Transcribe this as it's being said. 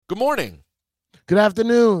Good morning. Good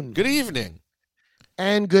afternoon. Good evening.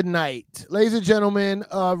 And good night. Ladies and gentlemen,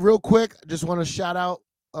 real quick, just want to shout out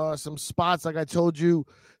some spots. Like I told you,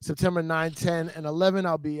 September 9, 10, and 11,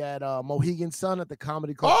 I'll be at Mohegan Sun at the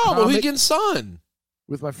Comedy Club. Mohegan Sun.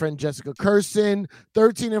 With my friend Jessica Curson.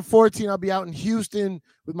 13 and 14, I'll be out in Houston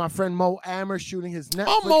with my friend Mo Amer shooting his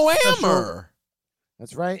Netflix Mo special. Amer.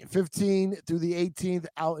 That's right. 15 through the 18th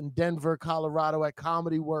out in Denver, Colorado at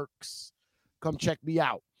Comedy Works. Come check me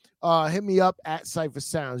out. Hit me up at Cypher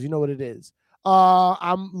Sounds. You know what it is.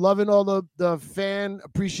 I'm loving all the fan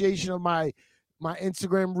appreciation of my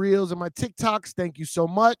Instagram reels and my TikToks. Thank you so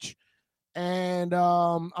much. And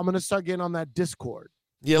I'm going to start getting on that Discord.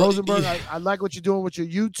 Yeah, Rosenberg, I like what you're doing with your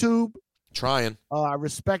YouTube. Trying. I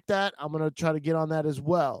respect that. I'm going to try to get on that as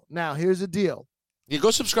well. Now, here's the deal. Yeah,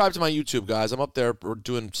 go subscribe to my YouTube, guys. I'm up there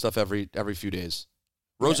doing stuff every few days.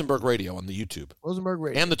 Rosenberg Radio on the YouTube. Rosenberg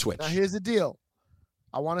Radio. And the Twitch. Now, here's the deal.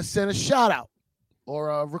 I want to send a shout-out or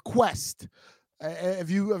a request. If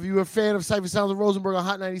you're a fan of Cypher Sounds of Rosenberg on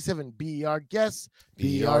Hot 97, be our guest.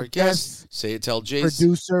 Be our guest. Say it, tell Jace.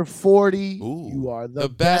 Producer 40. Ooh, you are the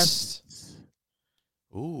best.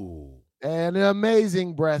 Ooh. And an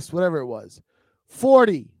amazing breast, whatever it was.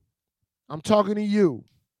 40. I'm talking to you.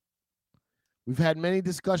 We've had many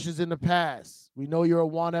discussions in the past. We know you're a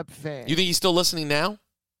One-Up fan. You think he's still listening now?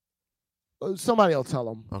 Somebody will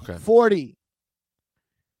tell him. Okay. 40.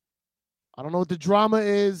 I don't know what the drama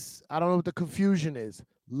is. I don't know what the confusion is.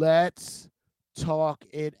 Let's talk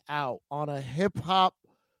it out on a hip-hop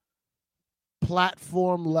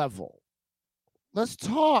platform level. Let's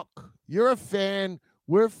talk. You're a fan.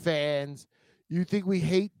 We're fans. You think we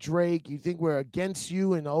hate Drake. You think we're against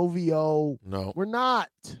you and OVO. No. We're not.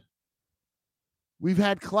 We've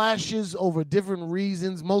had clashes over different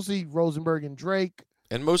reasons, mostly Rosenberg and Drake.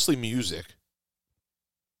 And mostly music.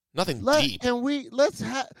 Nothing deep.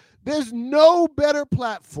 There's no better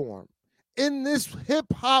platform in this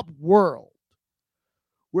hip-hop world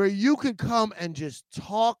where you can come and just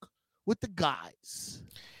talk with the guys.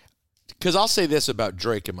 Because I'll say this about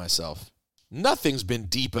Drake and myself. Nothing's been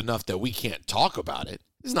deep enough that we can't talk about it.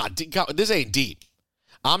 This is not deep. This ain't deep.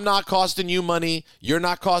 I'm not costing you money. You're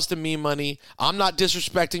not costing me money. I'm not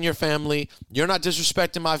disrespecting your family. You're not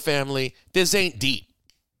disrespecting my family. This ain't deep.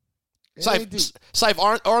 Syph,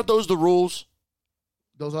 aren't those the rules?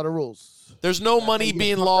 Those are the rules. There's no money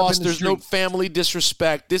being lost. There's no family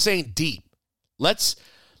disrespect. This ain't deep. Let's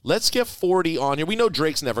get 40 on here. We know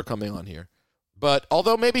Drake's never coming on here. But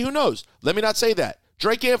although maybe, who knows? Let me not say that.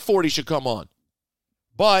 Drake and 40 should come on.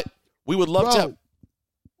 But we would love to.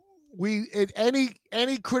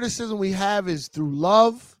 Any criticism we have is through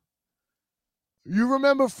love. You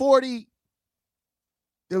remember 40?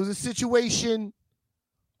 There was a situation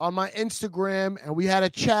on my Instagram, and we had a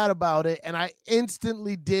chat about it, and I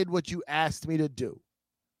instantly did what you asked me to do.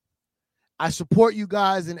 I support you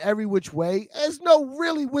guys in every which way. There's no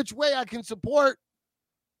really which way I can support.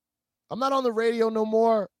 I'm not on the radio no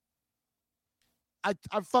more. I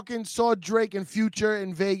fucking saw Drake and Future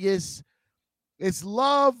in Vegas. It's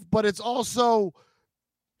love, but it's also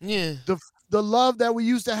the love that we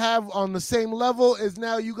used to have on the same level is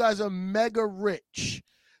now you guys are mega rich.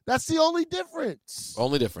 That's the only difference.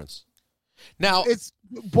 Only difference. Now, it's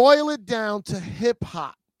boil it down to hip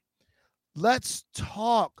hop. Let's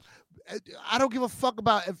talk. I don't give a fuck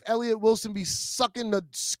about if Elliott Wilson be sucking the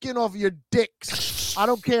skin off your dicks. I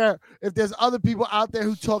don't care if there's other people out there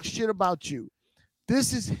who talk shit about you.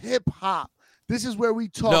 This is hip hop. This is where we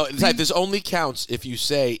talk. No, this only counts if you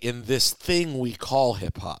say in this thing we call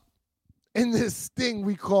hip hop. In this thing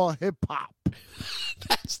we call hip hop.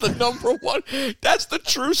 That's the number one. That's the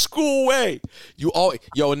true school way.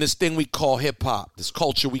 In this thing we call hip hop, this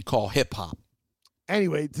culture we call hip hop.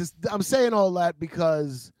 Anyway, I'm saying all that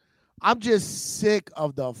because I'm just sick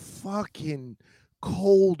of the fucking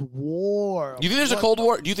Cold War. You think there's a Cold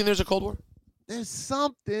War? Do you think there's a Cold War? There's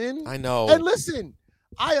something. I know. And listen,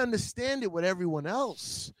 I understand it with everyone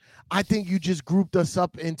else. I think you just grouped us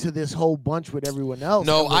up into this whole bunch with everyone else.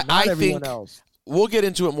 No, I think we'll get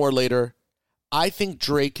into it more later. I think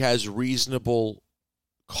Drake has reasonable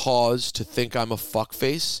cause to think I'm a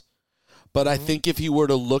fuckface, but I think if he were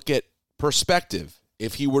to look at perspective,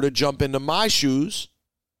 if he were to jump into my shoes,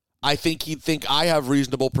 I think he'd think I have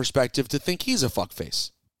reasonable perspective to think he's a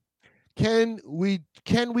fuckface. Can we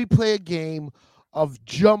play a game of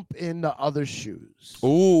jump in the other shoes?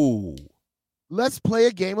 Ooh. Let's play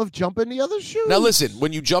a game of jump in the other shoes. Now listen,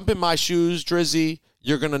 when you jump in my shoes, Drizzy,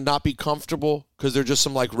 you're going to not be comfortable because they're just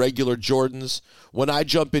some like regular Jordans. When I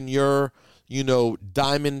jump in your,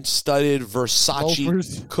 diamond-studded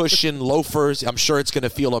Versace cushion loafers, I'm sure it's going to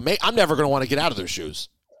feel amazing. I'm never going to want to get out of their shoes.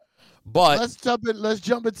 But let's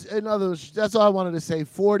jump into another. That's all I wanted to say.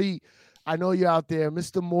 40. I know you're out there,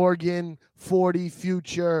 Mr. Morgan, 40,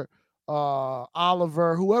 Future,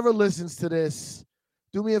 Oliver, whoever listens to this.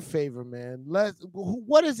 Do me a favor, man.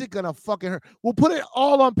 What is it gonna fucking hurt? We'll put it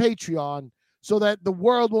all on Patreon so that the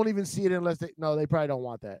world won't even see it unless they probably don't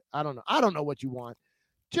want that. I don't know. I don't know what you want.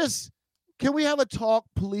 Just can we have a talk,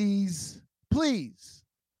 please? Please.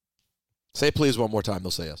 Say please one more time.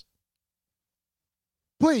 They'll say yes.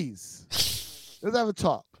 Please. Let's have a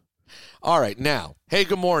talk. All right. Now, hey,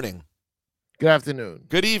 good morning. Good afternoon.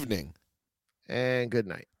 Good evening. And good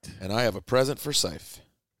night. And I have a present for Saif.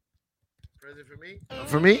 Present for me?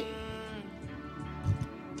 For me?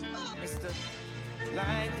 It's the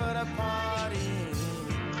life of the party.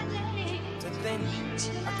 To think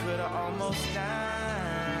I could have almost died.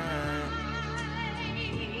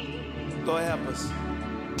 Lord help us.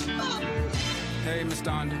 Hey, Miss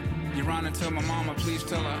Donda, you running to my mama, please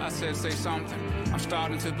tell her I said say something. I'm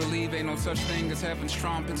starting to believe ain't no such thing as heaven's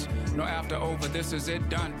trumpets. No after over, this is it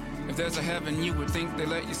done. If there's a heaven, you would think they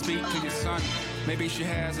let you speak to your son. Maybe she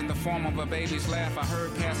has in the form of a baby's laugh I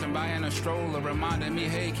heard passing by in a stroller, reminding me,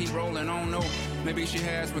 hey, keep rolling on, no. Maybe she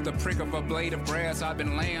has with the prick of a blade of grass I've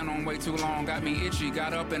been laying on way too long. Got me itchy,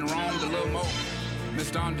 got up and roamed a little more. Miss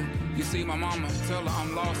Donda, you see my mama, tell her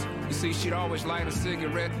I'm lost. You see, she'd always light a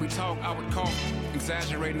cigarette. We talk, I would cough,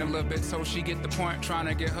 exaggerating a little bit so she get the point. Trying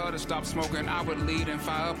to get her to stop smoking, I would lead and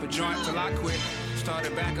fire up a joint till I quit.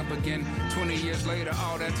 Started back up again, 20 years later,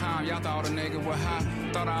 all that time, y'all thought a nigga was high.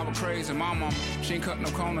 Thought I was crazy, my mama, she ain't cut no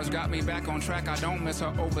corners, got me back on track. I don't miss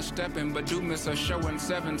her overstepping, but do miss her showing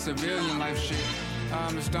 7 civilian life shit.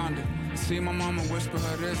 Miss Donda, see my mama whisper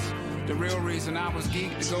her this. The real reason I was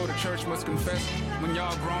geeked to go to church was confess. When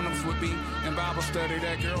y'all grown-ups would be in Bible study,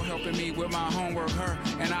 that girl helping me with my homework, her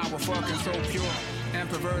and I were fucking so pure and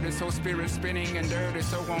perverted, so spirit spinning and dirty,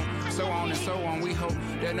 so on and so on. We hope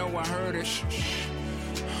that no one heard it. Shh.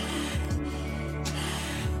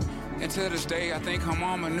 And to this day, I think her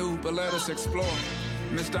mama knew, but let us explore.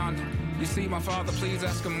 Miss Donda, you see my father, please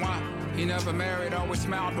ask him why. He never married, always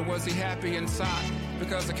smiled, but was he happy inside?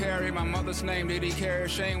 Because I carry my mother's name, did he carry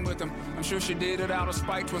shame with him? I'm sure she did it out of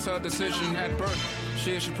spite, was her decision at birth.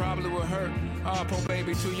 She probably would hurt. Poor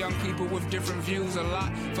baby, 2 young people with different views, a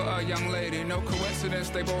lot for a young lady. No coincidence,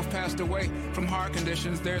 they both passed away from heart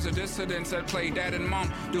conditions. There's a dissidence at play. Dad and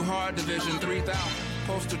mom do hard division, 3,000.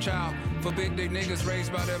 Poster child for big dick niggas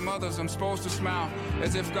raised by their mothers. I'm supposed to smile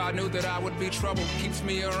as if God knew that I would be trouble. Keeps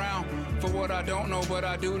me around for what I don't know, but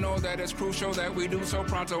I do know that it's crucial that we do so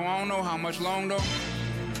pronto. I don't know how much long though.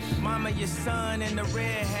 Mama, your son in the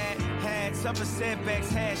red hat had suffered setbacks,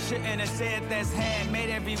 had shouldn't have said that's had made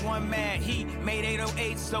everyone mad. He made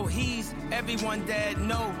 808, so he's everyone dead.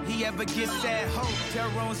 No, he ever gets that hope. Terror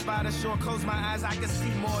on spider short, close my eyes, I can see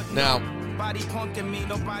more. Now, Body punking me,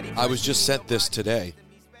 nobody. I was just sent this today.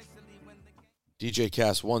 DJ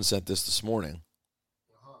Cast 1 sent this morning.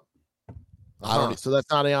 I don't. So that's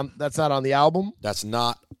not on the album. That's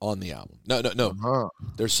not on the album. No.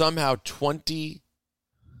 There's somehow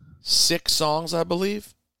 26 songs, I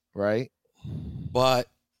believe. Right. But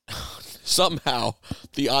somehow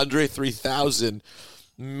the Andre 3000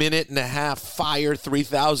 minute and a half fire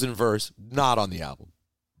 3000 verse not on the album.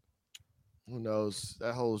 Who knows?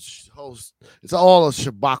 That whole it's all a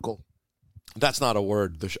shabacle. That's not a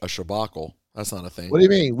word. A shabacle. That's not a thing. What do you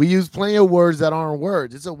mean? We use plenty of words that aren't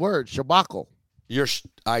words. It's a word, shabacle. This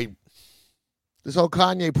whole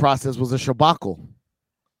Kanye process was a shabacle.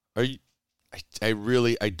 Are you? I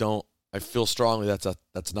don't. I feel strongly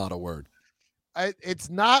that's not a word. It's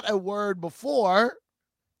not a word before.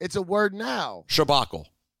 It's a word now. Shabacle.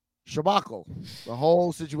 The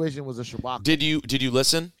whole situation was a shabacle. Did you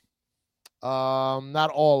listen? Not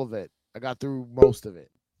all of it. I got through most of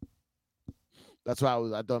it. That's why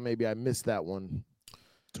I thought maybe I missed that one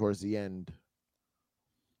towards the end.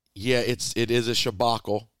 Yeah, it is a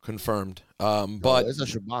shabacle, confirmed. But it's a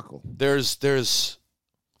shabacle. There's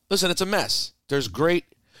listen, it's a mess. There's great.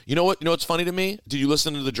 You know what's funny to me? Did you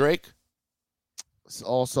listen to the Drake? It's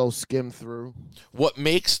also skimmed through. What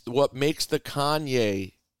makes the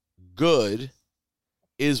Kanye good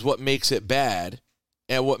is what makes it bad,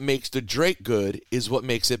 and what makes the Drake good is what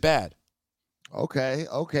makes it bad. Okay.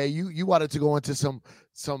 You wanted to go into some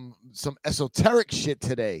esoteric shit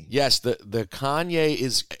today. Yes, the Kanye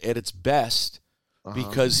is at its best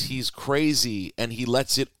because he's crazy and he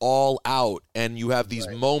lets it all out, and you have these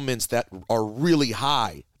moments that are really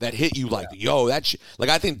high that hit you like, yo, that shit. Like,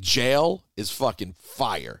 I think Jail is fucking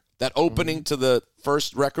fire. That opening to the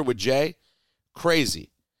first record with Jay,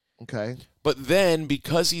 crazy. Okay. But then,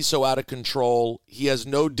 because he's so out of control, he has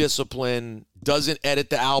no discipline, doesn't edit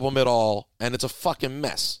the album at all, and it's a fucking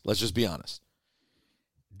mess. Let's just be honest.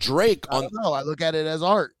 Drake I don't know. I look at it as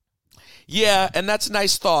art. Yeah, and that's a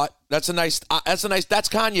nice thought. That's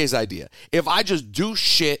Kanye's idea. If I just do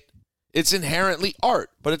shit, it's inherently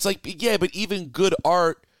art. But it's like, yeah, but even good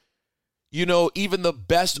art, you know, even the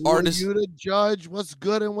best artists. You to judge what's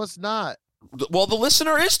good and what's not. Well, the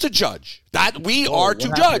listener is to judge. That we are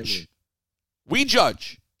to judge. We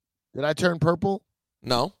judge. Did I turn purple?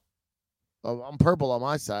 No. Oh, I'm purple on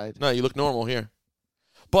my side. No, you look normal here.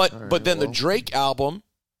 But right, then the Drake album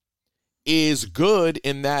is good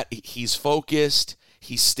in that he's focused.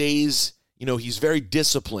 He stays, you know, he's very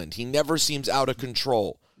disciplined. He never seems out of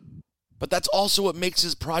control. But that's also what makes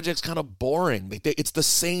his projects kind of boring. It's the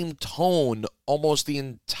same tone almost the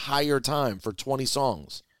entire time for 20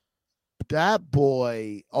 songs. That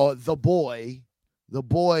boy, the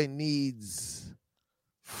boy needs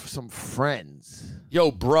some friends.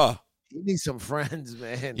 Yo, bruh. He needs some friends,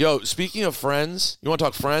 man. Yo, speaking of friends, you want to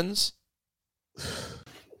talk friends?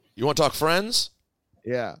 You want to talk friends?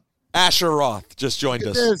 Yeah. Asher Roth just joined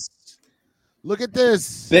us. Look at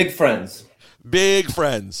this. Big friends. Big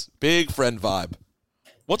friends. Big friend vibe.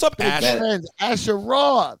 What's up, Ash? Big friends. Asher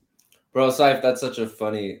Roth. Bro, Saif, that's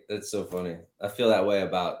so funny. I feel that way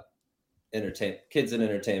about kids in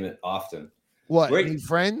entertainment often. What? Need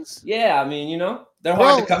friends? Yeah, I mean, you know, they're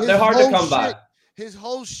hard to come by. His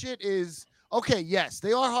whole shit is, okay, yes,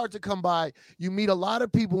 they are hard to come by. You meet a lot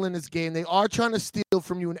of people in this game. They are trying to steal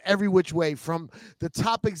from you in every which way, from the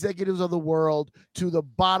top executives of the world to the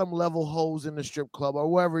bottom level hoes in the strip club or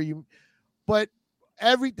wherever you. But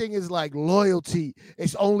everything is like loyalty.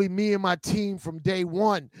 It's only me and my team from day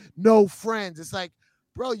one. No friends. It's like,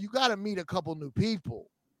 bro, you got to meet a couple new people.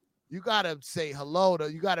 You got to say hello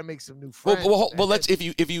to. You got to make some new friends. Well, let's if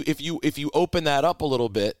you open that up a little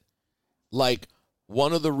bit, like.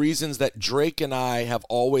 One of the reasons that Drake and I have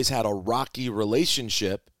always had a rocky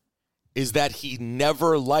relationship is that he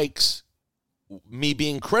never likes me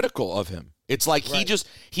being critical of him. It's like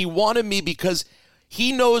he wanted me because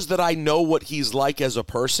he knows that I know what he's like as a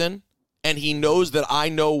person, and he knows that I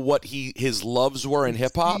know what his loves were in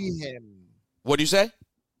hip hop. What do you say?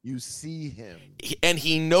 You see him. And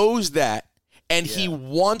he knows that, and he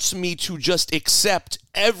wants me to just accept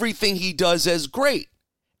everything he does as great.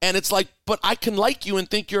 And it's like, but I can like you and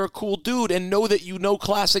think you're a cool dude and know that you know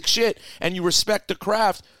classic shit and you respect the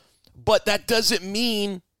craft. But that doesn't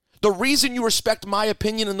mean the reason you respect my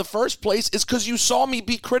opinion in the first place is because you saw me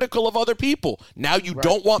be critical of other people. Now you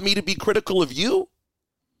don't want me to be critical of you?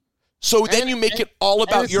 So then you make it all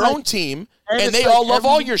about your own team and they all love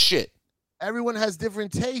all your shit. Everyone has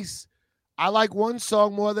different tastes. I like one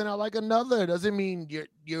song more than I like another. It doesn't mean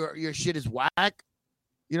your shit is whack.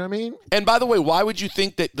 You know what I mean? And by the way, why would you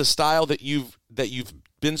think that the style that you've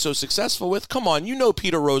been so successful with? Come on, you know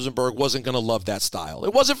Peter Rosenberg wasn't going to love that style.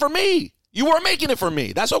 It wasn't for me. You weren't making it for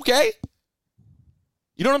me. That's okay.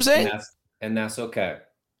 You know what I'm saying? And that's okay.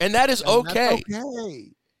 And that is okay. That's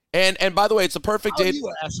okay. And by the way, it's a perfect day.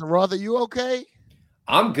 Asher Roth, are you okay?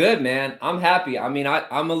 I'm good, man. I'm happy. I mean,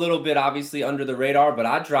 I'm a little bit obviously under the radar, but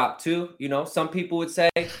I dropped too. You know, some people would say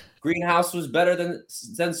Greenhouse was better than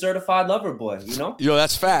Certified Lover Boy, you know? Yo,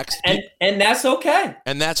 that's facts. And that's okay.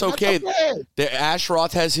 And that's okay. The Ash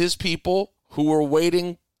Roth has his people who were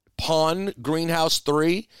waiting upon Greenhouse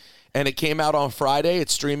 3, and it came out on Friday.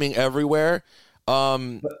 It's streaming everywhere.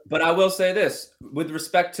 But I will say this, with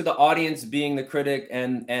respect to the audience being the critic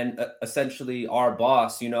and essentially our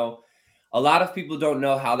boss, you know, a lot of people don't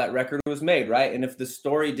know how that record was made, right? And if the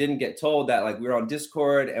story didn't get told that, like, we were on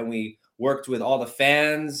Discord and we worked with all the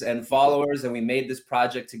fans and followers and we made this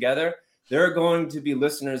project together, there are going to be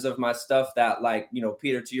listeners of my stuff that, like, you know,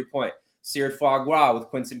 Peter, to your point, Seared Foie Gras with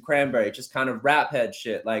Quinton Cranberry, just kind of rap head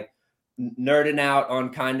shit, like nerding out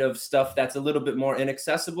on kind of stuff that's a little bit more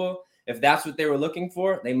inaccessible. If that's what they were looking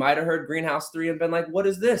for, they might have heard Greenhouse 3 and been like, what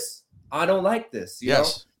is this? I don't like this, you know?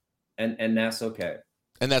 And that's okay.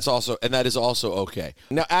 And that is also okay.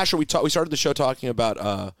 Now, Asher, we started the show talking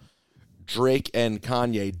about Drake and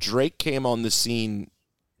Kanye. Drake came on the scene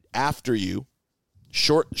after you,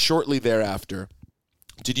 shortly thereafter.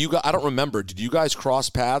 I don't remember. Did you guys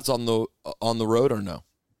cross paths on the road or no?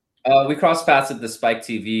 We crossed paths at the Spike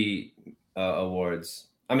TV awards.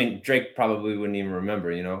 I mean, Drake probably wouldn't even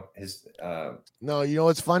remember, you know, his. No, you know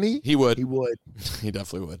what's funny? He would. He would. He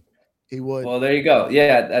definitely would. He would. Well, there you go.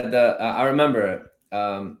 Yeah, I remember.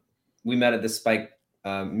 We met at the Spike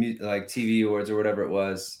like TV awards or whatever it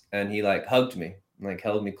was, and he like hugged me, like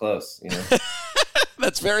held me close, you know.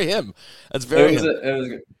 That's very him. That's very him. It was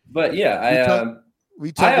good. But yeah,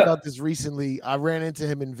 we talked about this recently. I ran into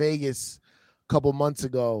him in Vegas a couple months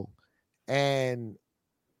ago, and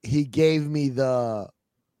he gave me so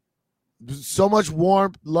much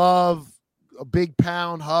warmth, love, a big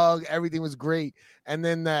pound hug. Everything was great. And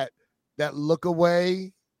then that look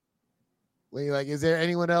away, when you're like, is there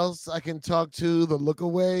anyone else I can talk to? The look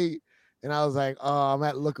away. And I was like, oh, I'm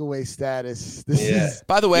at look away status. This is.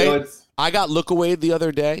 By the way, You know, I got look away the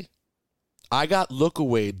other day.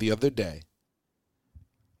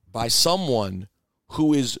 By someone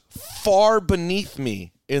who is far beneath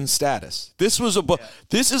me in status.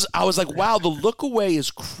 I was like, wow, the look away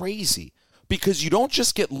is crazy, because you don't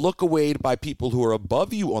just get look awayed by people who are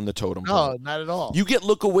above you on the totem pole. No, not at all. You get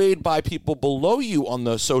look awayed by people below you on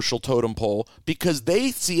the social totem pole because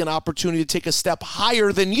they see an opportunity to take a step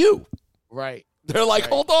higher than you. Right. They're like,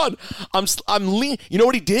 hold on, I'm lean. You know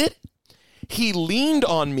what he did? He leaned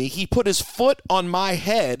on me. He put his foot on my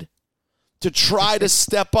head to try to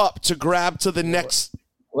step up to grab to the next.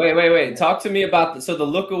 Wait. Talk to me about so the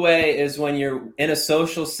look away is when you're in a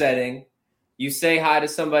social setting, you say hi to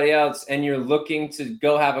somebody else, and you're looking to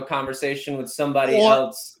go have a conversation with somebody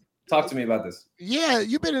else. Talk to me about this. Yeah,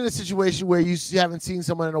 you've been in a situation where you haven't seen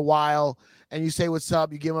someone in a while, and you say, what's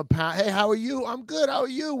up? You give them a pound. Hey, how are you? I'm good. How are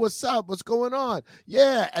you? What's up? What's going on?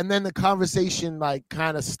 Yeah. And then the conversation like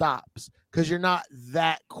kind of stops because you're not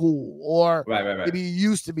that cool. Or Right. maybe you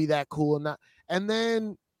used to be that cool and not. And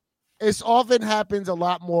then it often happens a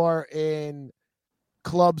lot more in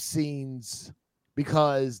club scenes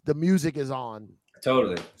because the music is on.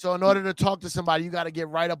 Totally. So in order to talk to somebody, you got to get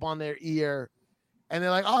right up on their ear. And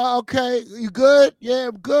they're like, oh, okay. You good? Yeah,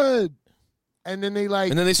 I'm good. And then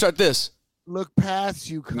they start this. Look past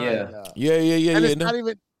you, kind of. Yeah. And it's not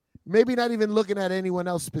even, maybe not even looking at anyone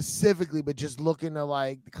else specifically, but just looking to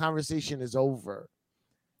like the conversation is over.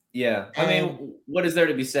 Yeah. I mean, what is there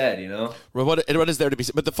to be said, you know? What is there to be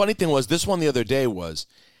said? But the funny thing was, this one the other day was,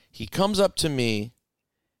 he comes up to me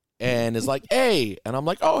and is like, hey. And I'm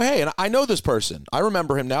like, oh, hey. And I know this person. I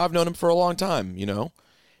remember him now. I've known him for a long time, you know?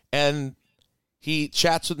 And he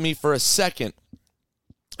chats with me for a second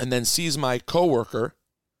and then sees my coworker,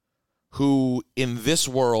 who in this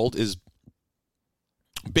world is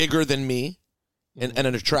bigger than me and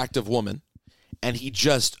an attractive woman. And he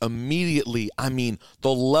just immediately, I mean,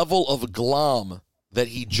 the level of glom that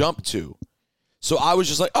he jumped to. So I was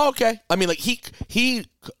just like, oh, okay. I mean, like he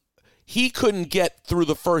couldn't get through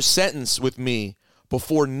the first sentence with me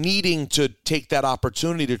before needing to take that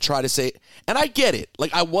opportunity to try to say, and I get it.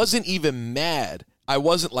 Like, I wasn't even mad. I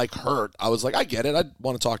wasn't like hurt. I was like, I get it. I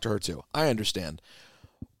want to talk to her too. I understand.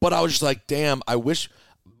 But I was just like, damn, I wish.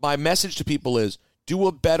 My message to people is, do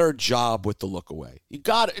a better job with the look away. You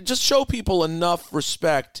got to just show people enough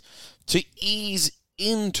respect to ease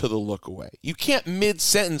into the look away. You can't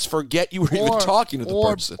mid-sentence forget you were even talking to the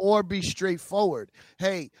person. Or be straightforward.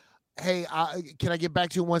 Hey, can I get back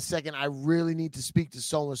to you in 1 second? I really need to speak to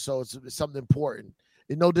so-and-so. It's something important.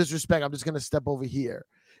 And no disrespect, I'm just going to step over here.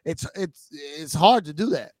 It's hard to do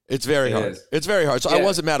that. It's very hard. It's very hard. So I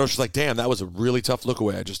wasn't mad. I was just like, damn, that was a really tough look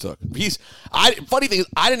away I just took. Funny thing is,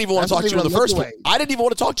 I didn't even want to talk to you in the first place. I didn't even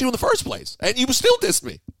want to talk to you in the first place. And you still dissed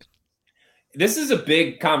me. This is a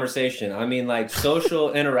big conversation. I mean, like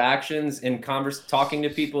social interactions and talking to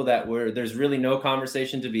people there's really no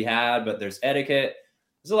conversation to be had, but there's etiquette.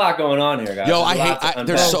 There's a lot going on here, guys. Yo,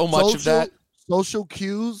 there's so much of that. Social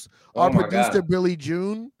cues. Our producer, Billy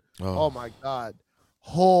June. Oh my God.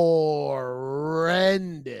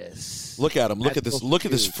 Horrendous. Look at him. Look at this. Look at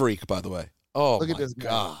this freak, by the way. Oh, look at this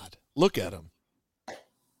God. Look at him.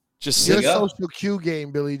 Just your social cue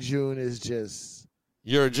game, Billy June, is just.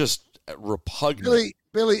 You're just repugnant.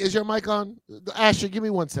 Billy, is your mic on? Asher, give me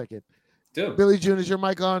 1 second. Dude. Billy June, is your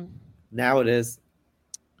mic on? Now it is.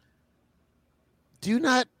 Do you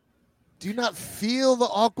not feel the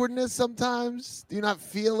awkwardness sometimes? Do you not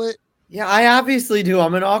feel it? Yeah, I obviously do.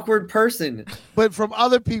 I'm an awkward person. But from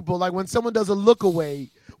other people, like when someone does a look away.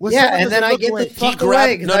 And then I get the fuck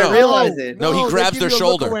away because I realize it. No, he grabs their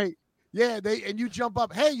shoulder. Yeah, and you jump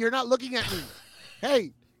up. Hey, you're not looking at me.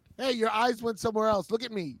 Hey, your eyes went somewhere else. Look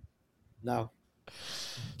at me. No.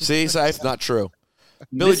 See, Saif, not true.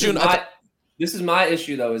 Billy June. This is my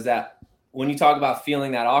issue, though, is that when you talk about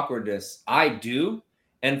feeling that awkwardness, I do.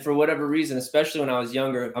 And for whatever reason, especially when I was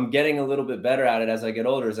younger, I'm getting a little bit better at it as I get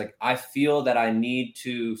older. It's like I feel that I need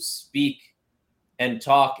to speak and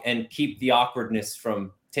talk and keep the awkwardness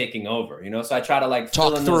from taking over, you know? So I try to like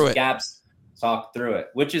fill in those gaps, talk through it,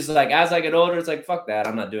 which is like, as I get older, it's like, fuck that.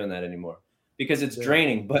 I'm not doing that anymore because it's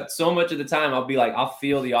draining. But so much of the time I'll be like, I'll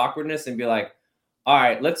feel the awkwardness and be like, all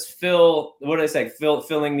right, let's fill, what do they say?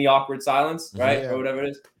 Filling the awkward silence, right? Or whatever it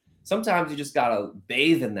is. Sometimes you just got to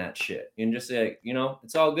bathe in that shit and just say, you know,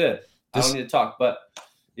 it's all good. I don't need to talk. But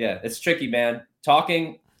Yeah, it's tricky, man.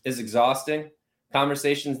 Talking is exhausting.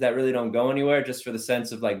 Conversations that really don't go anywhere just for the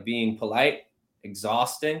sense of like being polite,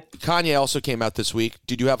 exhausting. Kanye also came out this week.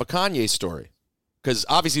 Did you have a Kanye story? Because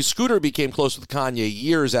obviously Scooter became close with Kanye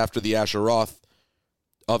years after the Asher Roth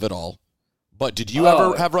of it all. But did you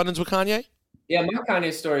ever have run-ins with Kanye? Yeah, my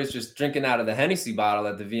Kanye story is just drinking out of the Hennessy bottle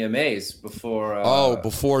at the VMAs before.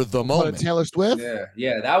 Before the moment. Taylor Swift?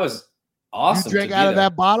 Yeah, that was awesome. You drank out of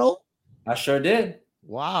that bottle? I sure did.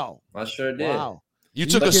 Wow. I sure did. Wow. You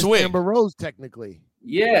took a swig. Amber Rose, technically.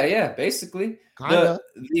 Yeah, basically. Kinda.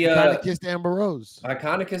 Kinda kissed Amber Rose. I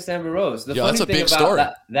kind of kissed Amber Rose. The funny thing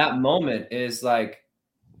about that moment is like,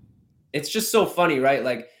 it's just so funny, right?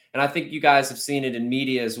 Like, and I think you guys have seen it in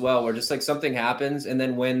media as well, where just like something happens, and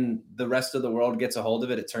then when the rest of the world gets a hold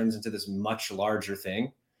of it, it turns into this much larger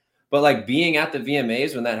thing. But like being at the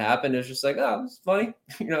VMAs when that happened, it was just like, oh, this is funny.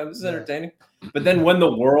 This is entertaining. But then when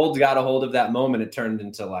the world got a hold of that moment, it turned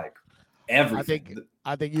into like everything.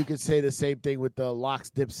 I think you could say the same thing with the Locks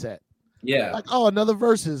Dipset. Yeah. Like, another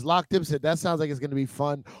Versus, Lock Dipset. That sounds like it's going to be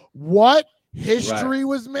fun. What? History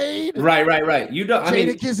was made. Right. You don't.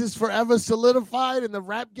 Jadakiss is forever solidified in the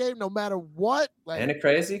rap game, no matter what. Like, isn't it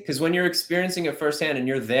crazy? Because when you're experiencing it firsthand and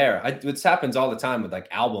you're there, it happens all the time with like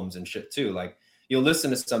albums and shit too. Like you'll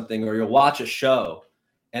listen to something or you'll watch a show,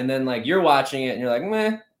 and then like you're watching it and you're like,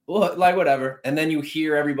 meh, well, like whatever, and then you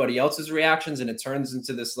hear everybody else's reactions and it turns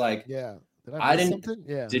into this like, yeah.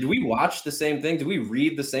 Did we watch the same thing? Did we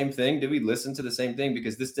read the same thing? Did we listen to the same thing?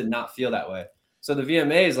 Because this did not feel that way. So the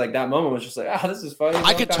VMAs, like that moment was just like, this is funny.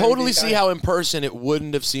 I could totally see how in person it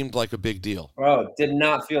wouldn't have seemed like a big deal. Bro, it did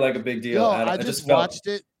not feel like a big deal. I just watched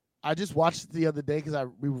it. I just watched it the other day because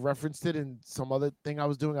we referenced it in some other thing I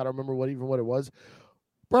was doing. I don't remember what it was.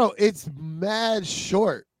 Bro, it's mad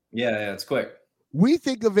short. Yeah, it's quick. We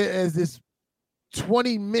think of it as this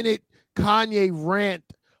 20-minute Kanye rant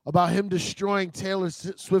about him destroying Taylor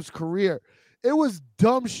Swift's career. It was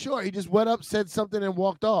dumb short. He just went up, said something, and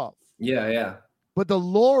walked off. Yeah. But the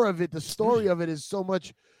lore of it, the story of it is so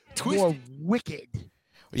much more wicked.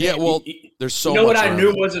 Yeah, well, there's so much. You know what I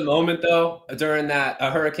knew was a moment, though, during that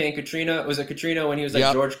Hurricane Katrina? Was it Katrina when he was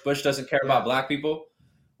like, George Bush doesn't care about black people?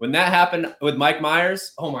 When that happened with Mike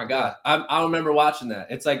Myers, oh, my God. I remember watching that.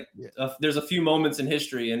 It's like there's a few moments in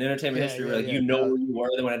history and entertainment history where you know where you were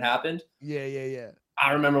when it happened. Yeah.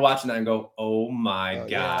 I remember watching that and go, "Oh my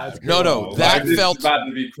God!" No, that felt about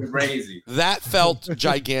to be crazy. That felt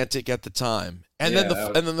gigantic at the time, and then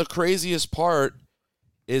the craziest part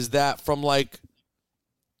is that from like,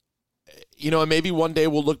 and maybe one day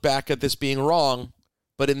we'll look back at this being wrong,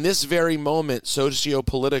 but in this very moment,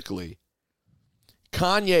 sociopolitically,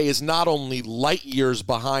 Kanye is not only light years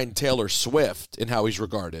behind Taylor Swift in how he's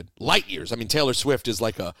regarded. Light years. I mean, Taylor Swift is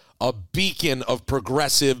like a beacon of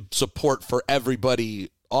progressive support for everybody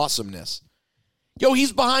awesomeness. Yo,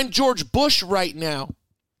 he's behind George Bush right now.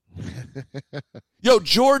 Yo,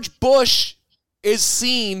 George Bush is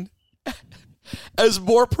seen as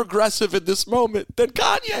more progressive in this moment than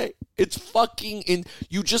Kanye. It's fucking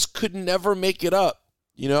you just could never make it up,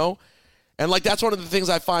 And like that's one of the things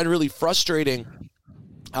I find really frustrating.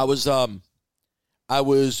 I was when I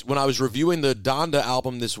was reviewing the Donda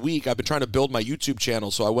album this week, I've been trying to build my YouTube channel,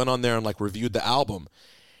 so I went on there and like reviewed the album.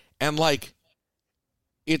 And like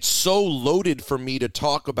it's so loaded for me to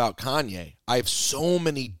talk about Kanye. I have so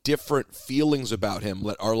many different feelings about him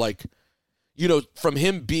that are like, from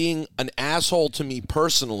him being an asshole to me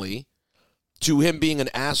personally, to him being an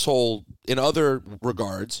asshole in other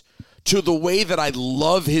regards, to the way that I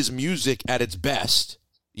love his music at its best.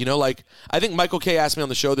 Like, I think Michael K. asked me on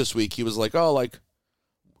the show this week, he was like, what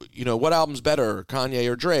album's better, Kanye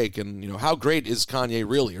or Drake? And, how great is Kanye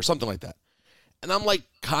really? Or something like that. And I'm like,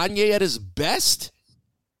 Kanye at his best?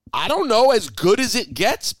 I don't know, as good as it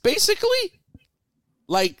gets, basically.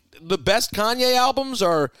 Like, the best Kanye albums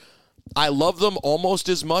are, I love them almost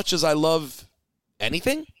as much as I love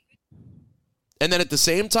anything. And then at the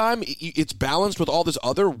same time, it's balanced with all this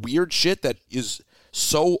other weird shit that is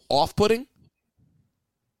so off-putting.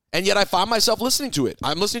 And yet I find myself listening to it.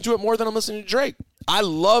 I'm listening to it more than I'm listening to Drake. I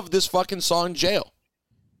love this fucking song, Jail.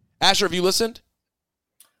 Asher, have you listened?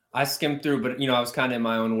 I skimmed through, but, I was kind of in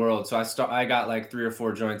my own world. So I got like 3 or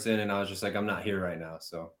 4 joints in, and I was just like, I'm not here right now.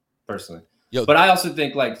 So, personally. But I also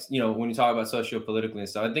think, like, when you talk about sociopolitically and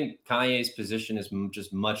stuff, I think Kanye's position is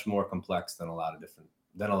just much more complex than a lot of people.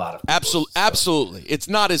 Absolutely. It's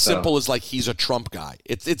not as simple as like he's a Trump guy.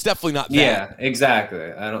 It's definitely not that. Yeah,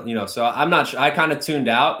 exactly. I don't, so I'm not sure. I kind of tuned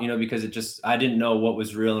out, because I didn't know what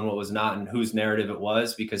was real and what was not and whose narrative it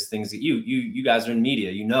was, because things that you guys are in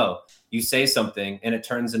media, you say something and it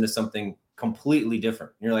turns into something completely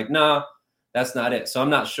different. And you're like, nah, That's not it. So I'm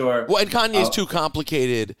not sure. Well, and Kanye's too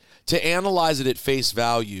complicated to analyze it at face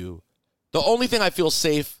value. The only thing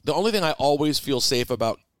I always feel safe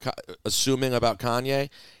about assuming about Kanye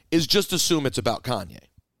is just assume it's about Kanye.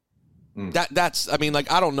 That's I mean,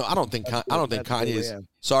 like, I don't know. I don't think Kanye's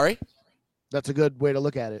sorry. That's a good way to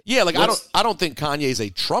look at it. Yeah, like I don't think Kanye's a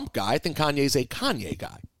Trump guy. I think Kanye's a Kanye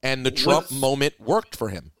guy, and the Trump moment worked for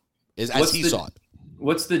him, as he saw it.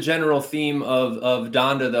 What's the general theme of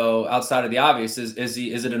Donda though, outside of the obvious? Is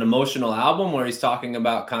it an emotional album where he's talking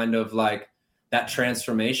about kind of like that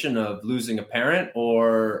transformation of losing a parent,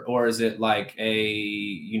 or is it like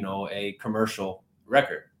a commercial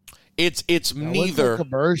record? It's neither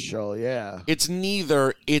commercial, yeah. It's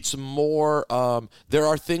neither. It's more. There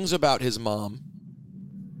are things about his mom,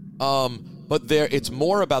 but it's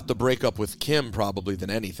more about the breakup with Kim probably than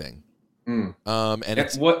anything. And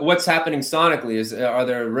it's what's happening sonically? Are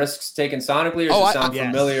there risks taken sonically, or does it sound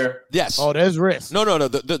familiar? Yes. Oh, there's risks. No.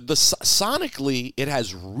 The sonically, it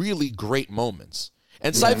has really great moments.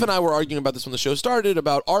 And Syph and I were arguing about this when the show started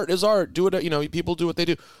about art is art. Do it. People do what they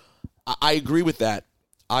do. I agree with that.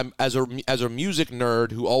 I'm as a music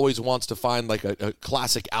nerd who always wants to find like a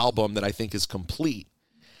classic album that I think is complete.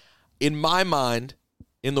 In my mind,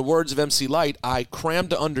 in the words of MC Lyte, I cram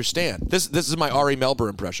to understand. This is my Ari Melber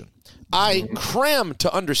impression. I cram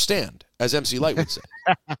to understand, as MC Lyte would say.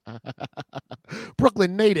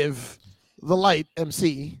 Brooklyn native, the Lyte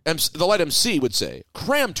MC. The Lyte MC would say,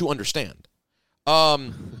 cram to understand.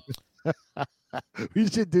 We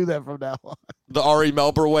should do that from now on. The Ari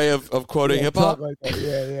Melber way of quoting hip hop. Like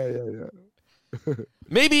yeah.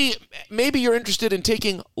 Maybe you're interested in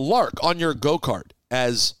taking Lark on your go-kart,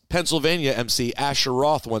 as Pennsylvania MC Asher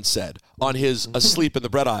Roth once said on his Asleep in the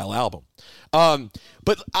Bread Aisle album.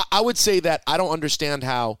 But I would say that I don't understand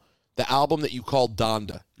how the album that you called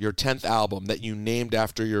Donda, your 10th album that you named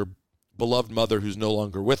after your beloved mother who's no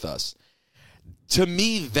longer with us, to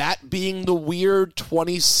me, that being the weird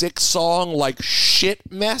 26-song like shit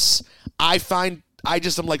mess, I find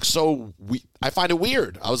it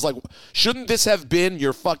weird. I was like, shouldn't this have been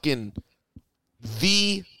your fucking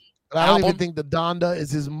the I don't album? even think the Donda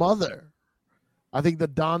is his mother. I think the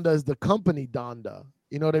Donda is the company Donda.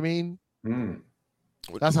 You know what I mean?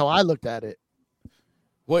 That's how I looked at it.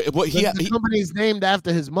 The company is named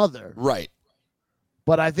after his mother. Right.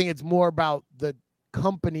 But I think it's more about the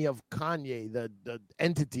company of Kanye, the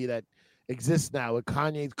entity that exists now with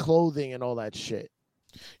Kanye's clothing and all that shit.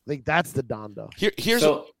 I think that's the Donda. Here's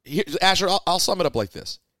Asher, I'll sum it up like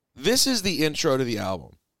this. This is the intro to the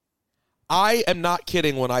album. I am not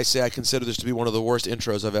kidding when I say I consider this to be one of the worst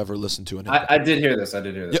intros I've ever listened to. I did hear this.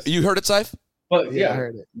 You heard it, Syph? But yeah, I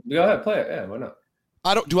heard it. Go ahead, play it. Yeah, why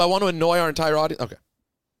not? Do I want to annoy our entire audience? Okay.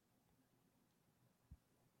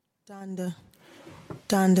 Donda.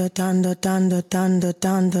 Donda, Donda, Donda, Donda,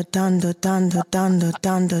 Donda, Donda, Donda, Donda,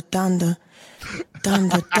 Donda, Donda.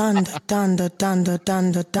 Donda, Donda, Donda, Donda,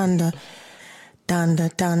 Donda, Donda. Donda,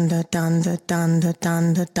 Donda, Donda, Donda,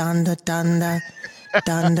 Donda, Donda, Donda.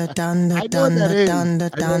 Donda, Donda, Donda, Donda,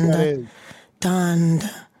 Donda. Donda.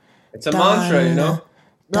 It's a mantra, you know?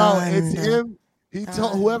 No, it's him. He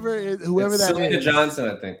told whoever that is. Selena Johnson,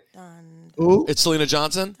 I think. Who? It's Selena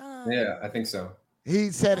Johnson? Yeah, I think so.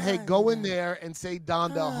 He said, hey, go in there and say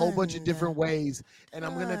Donda a whole bunch of different ways, and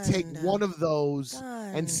I'm going to take one of those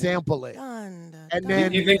and sample it. And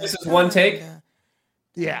then you think this is one take?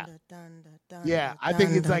 Yeah. Yeah, I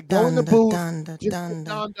think it's like go in the booth, just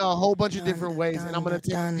Donda a whole bunch of different ways, and I'm going to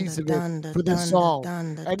take a piece of it for this song.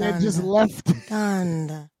 And then just left.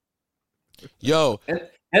 Yo.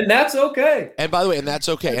 And that's okay. And by the way, and that's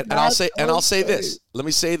okay. And I'll say this. Let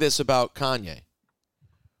me say this about Kanye.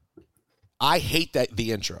 I hate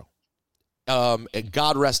the intro. And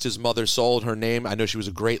God rest his mother's soul, her name. I know she was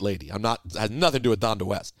a great lady. Had nothing to do with Donda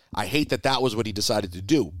West. I hate that was what he decided to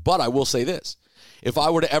do. But I will say this. If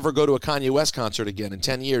I were to ever go to a Kanye West concert again in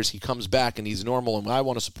 10 years, he comes back and he's normal and I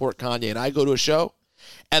want to support Kanye and I go to a show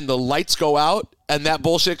and the lights go out and that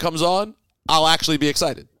bullshit comes on, I'll actually be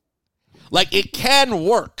excited. Like, it can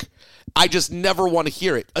work. I just never want to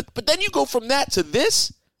hear it. But then you go from that to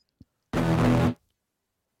this.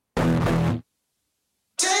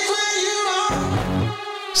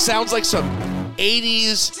 Sounds like some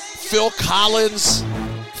 80s Phil Collins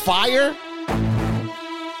fire.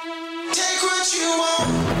 Take what you want.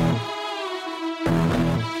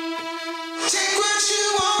 Take what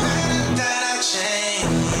you want. That I change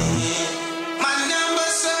my number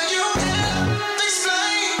so you can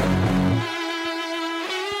explain.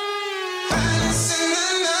 Balance in the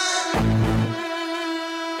night.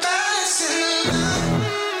 Balance in the night.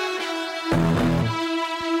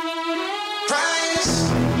 Price.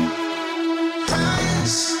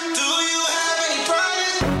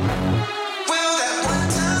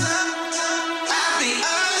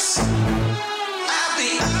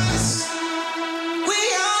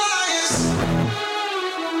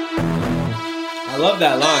 love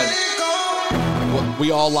that line.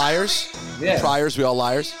 We all liars? Yeah. Triers, we all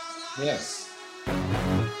liars? Yes.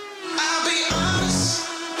 I'll be honest,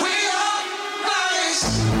 we are liars.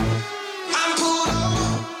 I'm pulled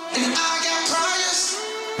over and I got priors.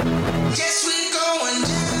 Guess we going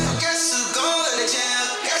down. Guess who going to jail?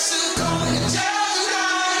 Guess who going to jail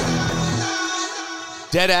tonight?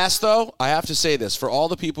 Dead ass, though, I have to say this. For all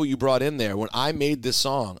the people you brought in there, when I made this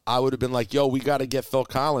song, I would have been like, yo, we got to get Phil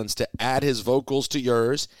Collins to add his vocals to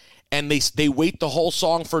yours. And they wait the whole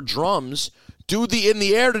song for drums, do the In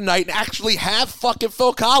the Air Tonight, and actually have fucking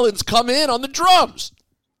Phil Collins come in on the drums.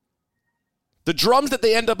 The drums that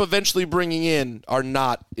they end up eventually bringing in are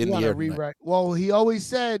not in the air tonight. Well, he always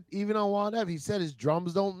said, even on Wild F, he said his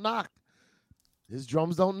drums don't knock. His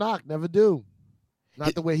drums don't knock, never do.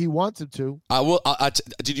 Not the way he wants them to.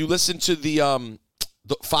 Did you listen to the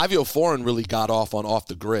 5Yo Foreign really got off on Off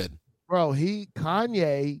the Grid? Bro,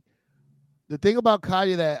 Kanye, the thing about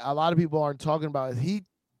Kanye that a lot of people aren't talking about is he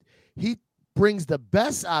brings the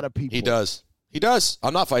best out of people. He does.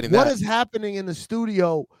 I'm not fighting that. What is happening in the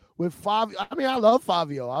studio with Fabio? I mean, I love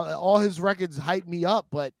Fabio. All his records hype me up,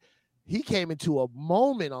 but he came into a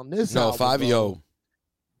moment on this album. No, Fabio. Bro.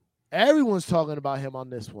 Everyone's talking about him on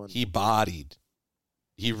this one. He bodied.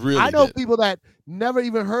 He really I know did. people that never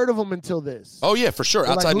even heard of him until this. Oh, yeah, for sure.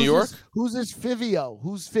 They're Outside like, New York? Who's this Fivio?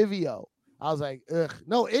 Who's Fivio? I was like, ugh.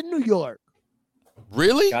 No, in New York.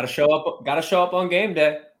 Really? Gotta show up on game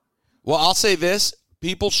day. Well, I'll say this.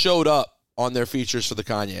 People showed up on their features for the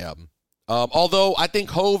Kanye album. Although I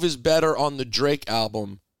think Hove is better on the Drake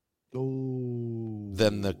album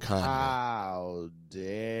than the Kanye. How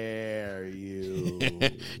dare you?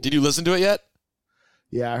 Did you listen to it yet?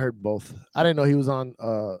 Yeah, I heard both. I didn't know he was on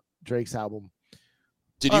Drake's album.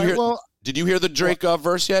 Did you hear the Drake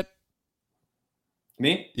verse yet?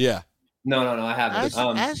 Me? Yeah. No, I haven't.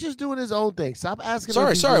 Ash just doing his own thing. Stop asking.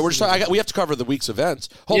 Sorry. We're just we have to cover the week's events.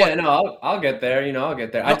 Hold on. No, I'll get there. I'll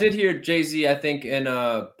get there. No. I did hear Jay-Z, I think, in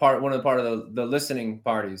one of the listening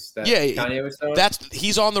parties that Kanye was doing.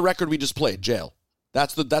 He's on the record we just played, Jail.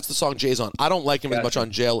 That's the song Jay's on. I don't like him as much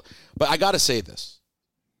on Jail, but I gotta say this.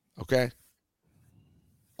 Okay.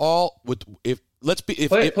 Play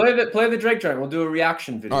the Drake joint. We'll do a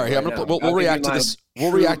reaction video. All right, we'll react to this.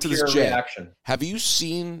 We'll react to this Jay. Reaction. Have you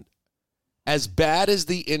seen? As bad as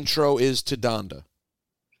the intro is to Donda,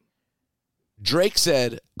 Drake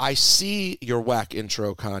said, I see your whack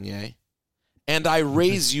intro, Kanye, and I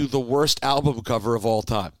raise you the worst album cover of all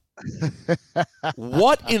time.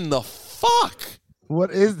 What in the fuck? What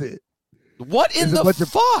is it? What in the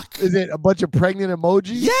fuck? Is it a bunch of pregnant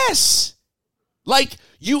emojis? Yes. Like,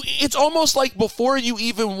 it's almost like before you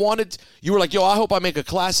even wanted, you were like, yo, I hope I make a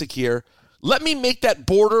classic here. Let me make that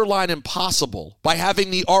borderline impossible by having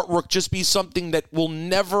the artwork just be something that will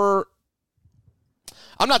never.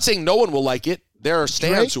 I'm not saying no one will like it. There are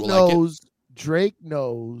stands who will like it. Drake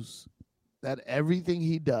knows that everything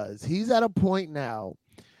he does, he's at a point now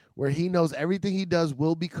where he knows everything he does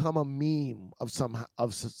will become a meme of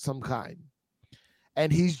some kind.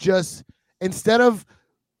 And he's just, instead of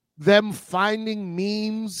them finding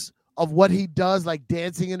memes of what he does, like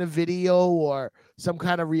dancing in a video or some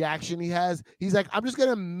kind of reaction he has, he's like, I'm just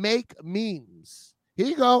gonna make memes. Here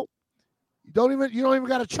you go. You don't even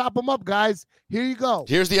gotta chop them up, guys. Here you go.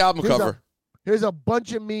 Here's the album cover. Here's a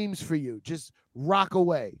bunch of memes for you. Just rock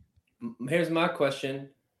away. Here's my question: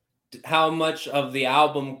 how much of the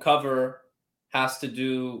album cover has to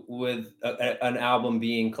do with an album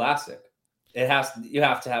being classic? You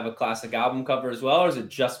have to have a classic album cover as well, or is it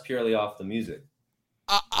just purely off the music?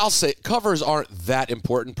 I'll say covers aren't that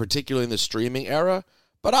important, particularly in the streaming era.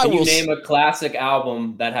 But Can you name a classic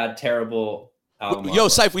album that had terrible album? Yo,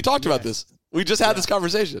 Syph, we talked about this. We just had this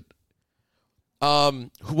conversation.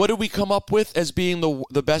 What did we come up with as being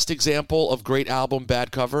the best example of great album,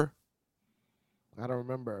 bad cover? I don't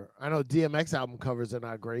remember. I know DMX album covers are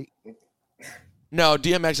not great. No,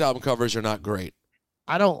 DMX album covers are not great.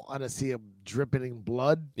 I don't want to see him dripping in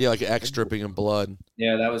blood. Yeah, like an X dripping in blood.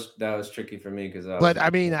 Yeah, that was tricky for me because. But I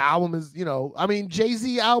mean, the album is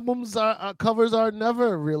Jay-Z albums covers are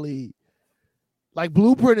never really like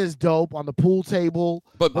Blueprint is dope on the pool table.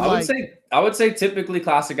 But I would say typically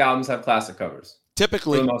classic albums have classic covers.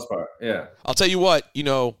 Typically, for the most part, yeah. I'll tell you what,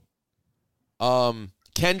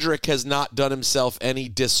 Kendrick has not done himself any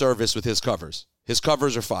disservice with his covers. His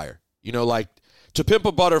covers are fire. Like. To Pimp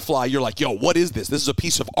a Butterfly, you're like, yo, what is this? This is a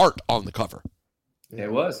piece of art on the cover.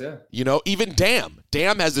 It was, yeah. Even Damn.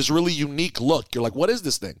 Damn has this really unique look. You're like, what is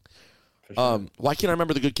this thing? For sure. Why can't I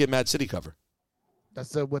remember the Good Kid, Mad City cover?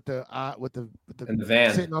 That's with the In the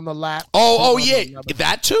van. sitting on the lap. Oh sitting yeah, on the-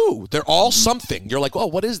 that too. They're all something. You're like, oh,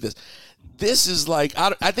 what is this? This is like,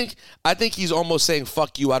 I think he's almost saying,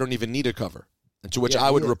 "Fuck you, I don't even need a cover." And to which Yeah, I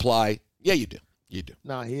would he is. reply, "Yeah, you do. You do."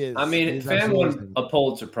 No, he is. I mean, He's Fan absolutely- won a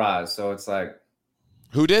Pulitzer Prize, so it's like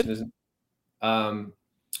Who did? there's-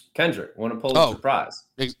 Kendrick won a Pulitzer Prize.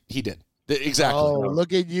 He did. Exactly. Oh,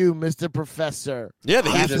 look at you, Mr. Professor. Yeah,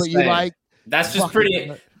 That's just what you saying. like. That's just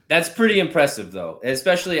Fucking- That's pretty impressive, though.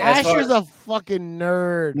 Especially as far Asher's as a fucking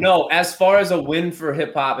nerd. no, as far as a win for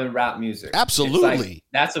hip hop and rap music. Absolutely.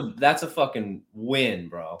 It's like, that's a fucking win,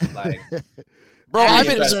 bro. Like, Bro, He's I've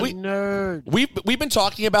been a nerd. we've been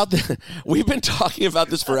talking about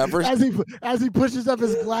this forever. As he pushes up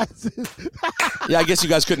his glasses. Yeah, I guess you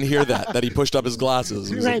guys couldn't hear that he pushed up his glasses.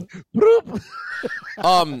 He went, "Broop,"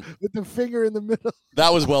 Um, with the finger in the middle.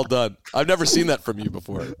 that was well done. I've never seen that from you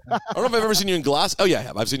before. I don't know if I've ever seen you in glasses. Oh yeah, I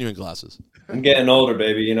have. I've seen you in glasses. I'm getting older,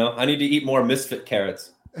 baby. You know, I need to eat more Misfit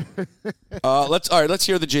carrots. Let's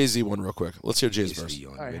hear the Jay-Z one real quick. Let's hear Jay's verse.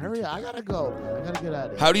 All right, hurry up. I gotta go. I gotta get out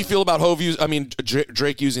of here. How do you feel about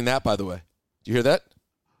Drake using that, by the way? Do you hear that?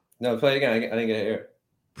 No, play it again. I didn't get it here.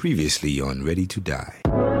 Previously on Ready to Die.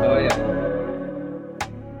 Oh yeah.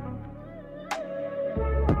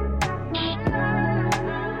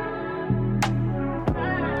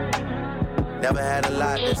 Never had a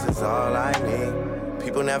lot, this is all I need.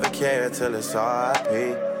 People never care till it's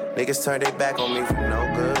R.I.P. Niggas turn their back on me for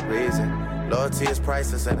no good reason. Loyalty is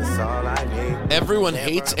priceless and it's all I need. Everyone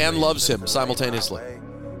hates and loves him simultaneously.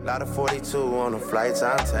 Lot of 42 on the flights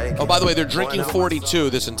I'm taking. Oh, by the way, they're drinking 42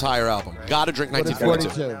 this entire album. Gotta drink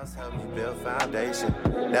 1942. Build foundation.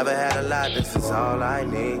 Never had a lot, this is all I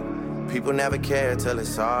need. People never care till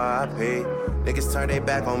it's R.I.P. Niggas turn their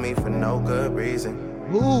back on me for no good reason.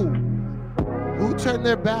 Who turned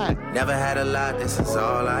their back? Never had a lot, this is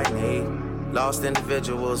all I need. Lost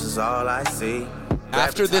individuals is all I see.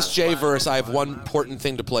 After this Jay verse, I have one important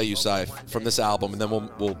thing to play you, Sai, from this album, and then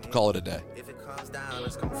we'll call it a day. If it comes down,